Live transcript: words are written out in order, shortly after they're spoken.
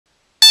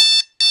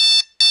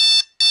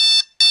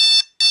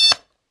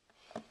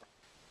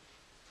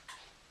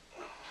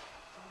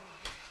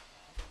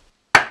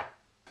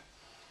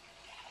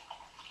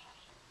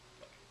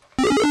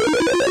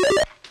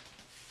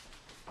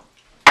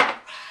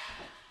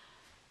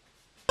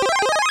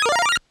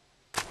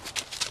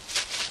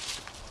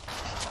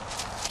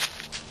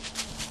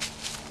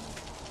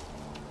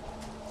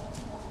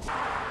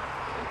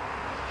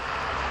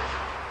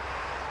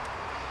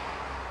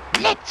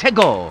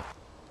최고.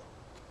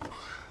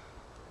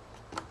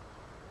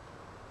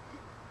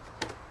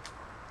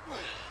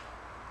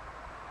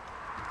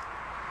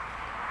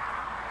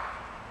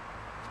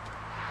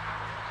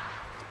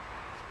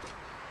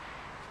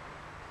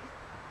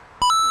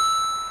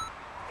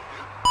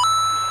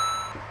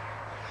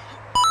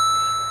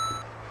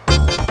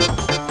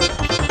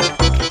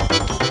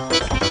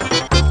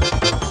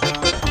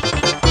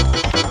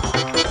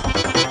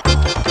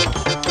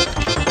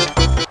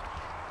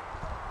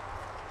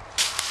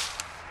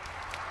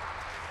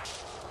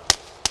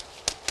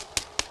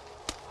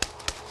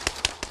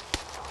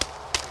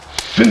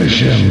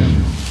 Finish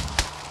him.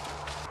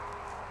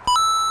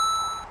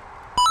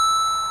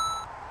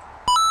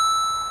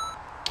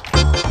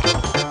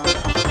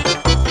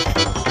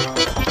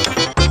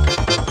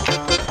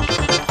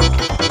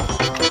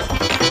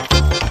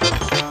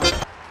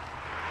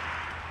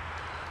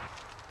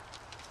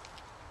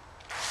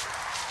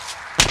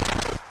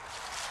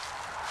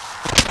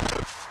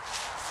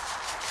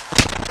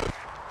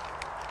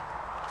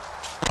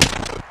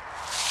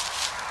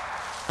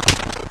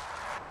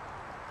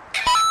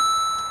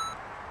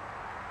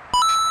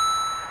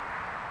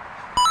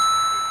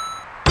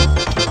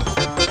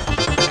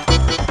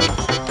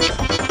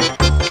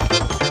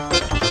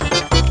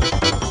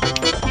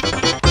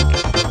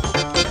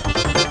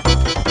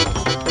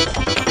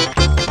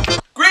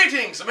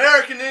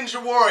 American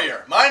Ninja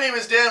Warrior. My name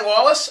is Dan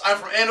Wallace. I'm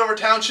from Andover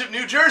Township,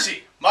 New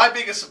Jersey. My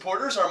biggest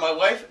supporters are my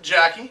wife,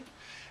 Jackie,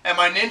 and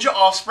my ninja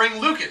offspring,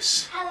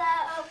 Lucas.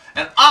 Hello.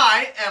 And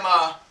I am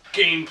a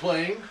game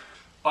playing,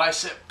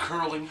 bicep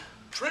curling,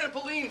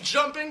 trampoline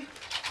jumping,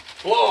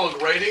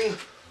 log riding,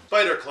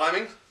 spider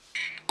climbing,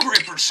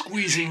 gripper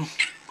squeezing,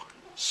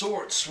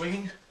 sword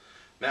swinging,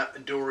 Mount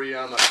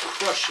Midoriyama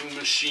crushing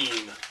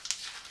machine.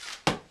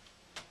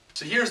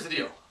 So here's the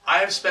deal. I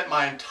have spent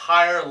my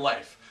entire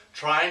life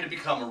trying to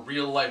become a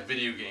real-life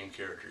video game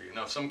character. You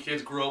know, some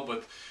kids grew up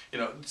with, you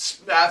know,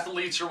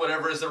 athletes or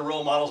whatever as their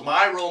role models.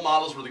 My role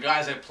models were the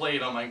guys I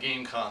played on my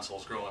game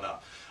consoles growing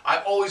up.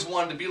 I've always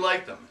wanted to be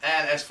like them.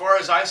 And as far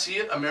as I see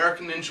it,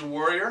 American Ninja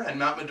Warrior and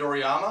Mount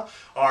Midoriyama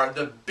are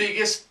the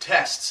biggest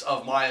tests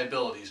of my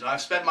abilities. And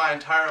I've spent my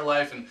entire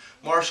life in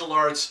martial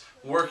arts,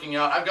 working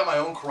out. I've got my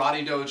own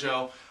karate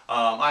dojo.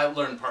 I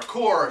learned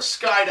parkour,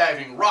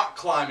 skydiving, rock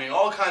climbing,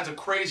 all kinds of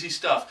crazy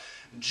stuff,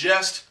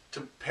 just to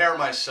prepare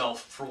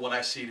myself for what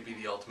I see to be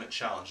the ultimate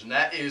challenge, and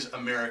that is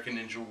American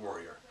Ninja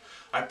Warrior.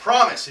 I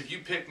promise if you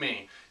pick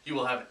me, you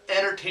will have an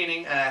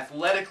entertaining and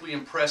athletically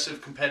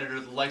impressive competitor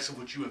the likes of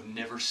which you have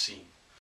never seen.